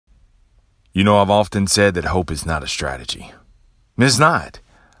You know, I've often said that hope is not a strategy. It's not.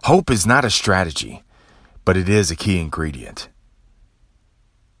 Hope is not a strategy, but it is a key ingredient.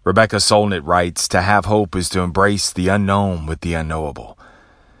 Rebecca Solnit writes, to have hope is to embrace the unknown with the unknowable.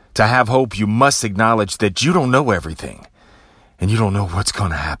 To have hope, you must acknowledge that you don't know everything, and you don't know what's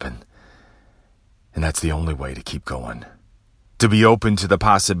going to happen. And that's the only way to keep going. To be open to the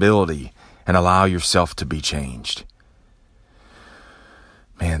possibility and allow yourself to be changed.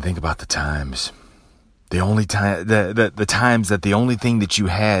 Man, think about the times. The times that the only thing that you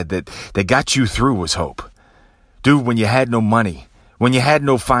had that got you through was hope. Dude, when you had no money, when you had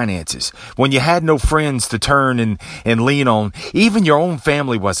no finances, when you had no friends to turn and lean on, even your own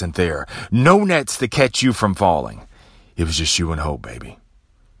family wasn't there. No nets to catch you from falling. It was just you and hope, baby.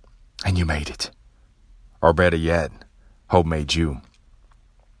 And you made it. Or better yet, hope made you.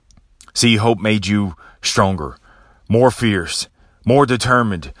 See, hope made you stronger, more fierce, more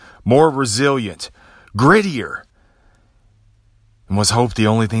determined, more resilient, grittier. And was hope the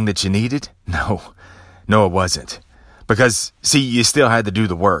only thing that you needed? No, it wasn't. Because, see, you still had to do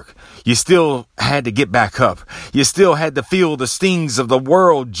the work. You still had to get back up. You still had to feel the stings of the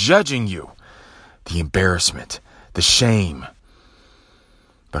world judging you. The embarrassment, the shame.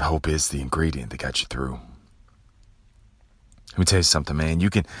 But hope is the ingredient that got you through. Let me tell you something, man. You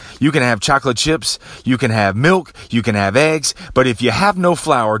can have chocolate chips, you can have milk, you can have eggs, but if you have no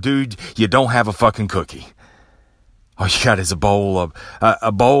flour, dude, you don't have a fucking cookie. All you got is a bowl of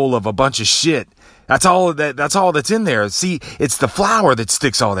a bunch of shit. That's all that's in there. See, it's the flour that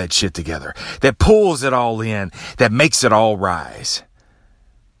sticks all that shit together, that pulls it all in, that makes it all rise.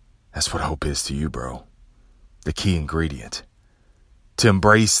 That's what hope is to you, bro. The key ingredient. To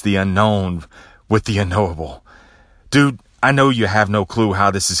embrace the unknown with the unknowable. Dude, I know you have no clue how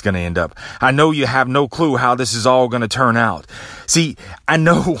this is going to end up. I know you have no clue how this is all going to turn out. See, I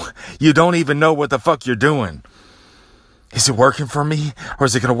know you don't even know what the fuck you're doing. Is it working for me, or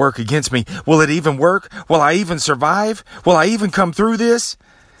is it going to work against me? Will it even work? Will I even survive? Will I even come through this?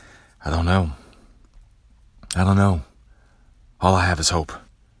 I don't know. All I have is hope.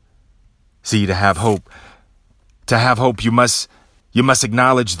 See, to have hope, you must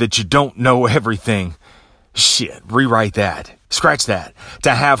acknowledge that you don't know everything. Shit, rewrite that. Scratch that.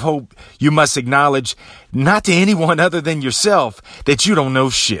 To have hope, you must acknowledge, not to anyone other than yourself, that you don't know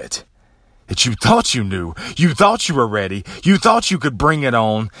shit. That you thought you knew. You thought you were ready. You thought you could bring it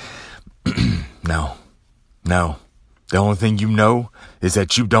on. No. The only thing you know is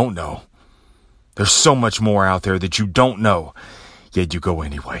that you don't know. There's so much more out there that you don't know, yet you go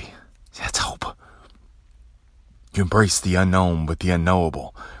anyway. That's hope. You embrace the unknown with the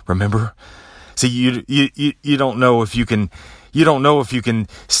unknowable. Remember? See, you don't know if you can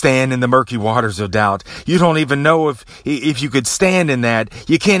stand in the murky waters of doubt. You don't even know if you could stand in that.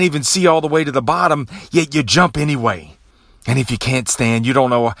 You can't even see all the way to the bottom, yet you jump anyway. And if you can't stand, you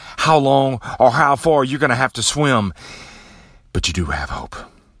don't know how long or how far you're going to have to swim. But you do have hope.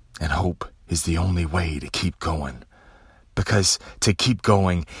 And hope is the only way to keep going. Because to keep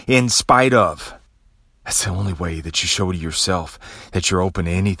going in spite of, that's the only way that you show to yourself that you're open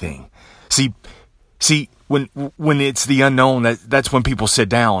to anything. See, when it's the unknown, that's when people sit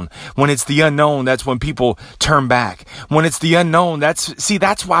down. When it's the unknown, that's when people turn back. When it's the unknown,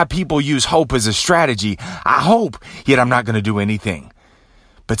 that's why people use hope as a strategy. I hope, yet I'm not going to do anything.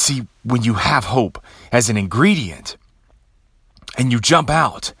 But see, when you have hope as an ingredient, and you jump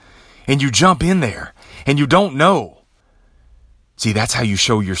out, and you jump in there, and you don't know, see, that's how you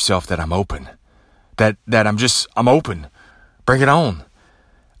show yourself that I'm open. That I'm open. Bring it on.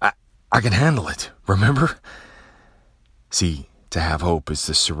 I can handle it, remember? See, to have hope is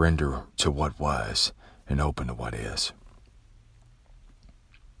to surrender to what was and open to what is.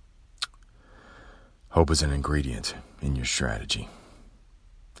 Hope is an ingredient in your strategy.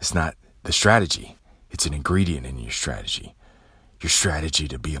 It's not the strategy. It's an ingredient in your strategy. Your strategy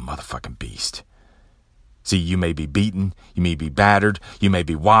to be a motherfucking beast. See, you may be beaten, you may be battered, you may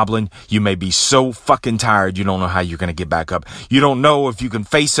be wobbling, you may be so fucking tired you don't know how you're going to get back up. You don't know if you can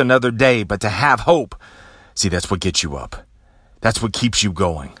face another day, but to have hope, see, that's what gets you up. That's what keeps you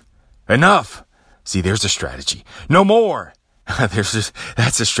going. Enough. See, there's a strategy. No more.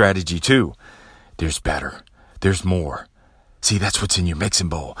 That's a strategy too. There's better. There's more. See, that's what's in your mixing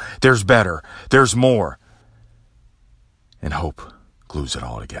bowl. There's better. There's more. And hope glues it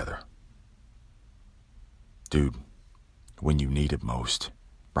all together. Dude, when you need it most,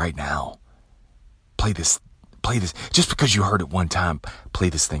 right now, play this, just because you heard it one time, play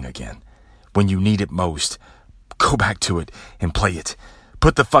this thing again. When you need it most, go back to it and play it.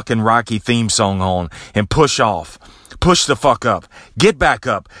 Put the fucking Rocky theme song on and push off. Push the fuck up. Get back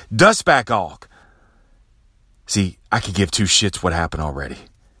up. Dust back off. See, I could give two shits what happened already.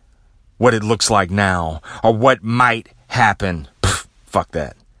 What it looks like now, or what might happen. Pfft, fuck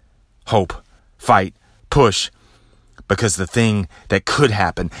that. Hope, fight, push. Because the thing that could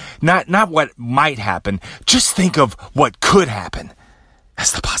happen, not what might happen, just think of what could happen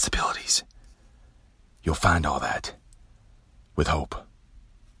as the possibilities. You'll find all that with hope.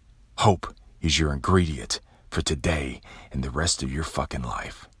 Hope is your ingredient for today and the rest of your fucking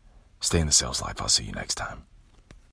life. Stay in the sales life. I'll see you next time.